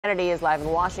Kennedy is live in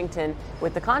Washington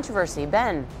with the controversy.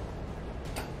 Ben.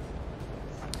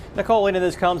 Nicole, into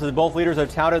this comes as both leaders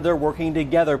have touted they're working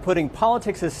together, putting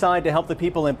politics aside to help the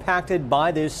people impacted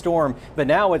by this storm. But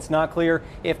now it's not clear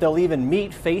if they'll even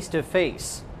meet face to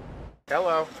face.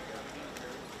 Hello.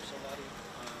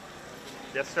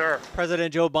 Yes, sir.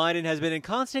 President Joe Biden has been in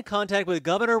constant contact with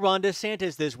Governor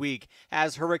DeSantis this week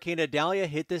as Hurricane Idalia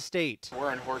hit the state.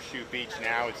 We're in Horseshoe Beach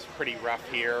now. It's pretty rough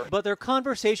here. But their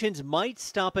conversations might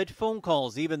stop at phone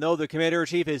calls, even though the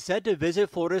commander-in-chief is set to visit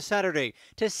Florida Saturday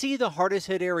to see the hardest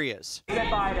hit areas.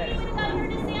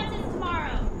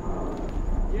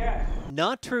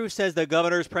 Not true, says the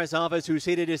governor's press office, who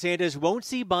stated DeSantis won't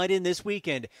see Biden this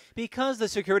weekend because the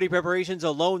security preparations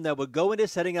alone that would go into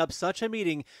setting up such a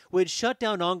meeting would shut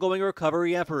down ongoing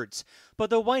recovery efforts. But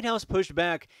the White House pushed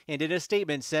back and in a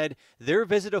statement said their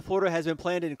visit to Florida has been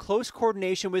planned in close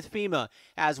coordination with FEMA,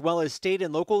 as well as state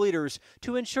and local leaders,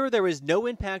 to ensure there is no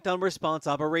impact on response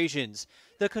operations.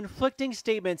 The conflicting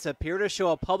statements appear to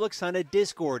show a public sign of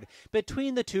discord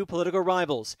between the two political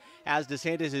rivals, as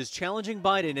DeSantis is challenging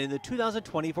Biden in the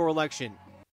 2024 election.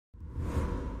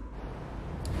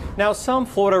 Now, some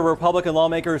Florida Republican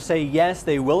lawmakers say yes,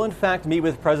 they will in fact meet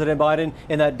with President Biden,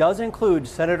 and that does include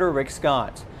Senator Rick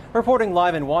Scott. Reporting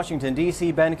live in Washington,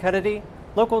 D.C., Ben Kennedy,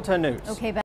 Local 10 News. Okay, Ben.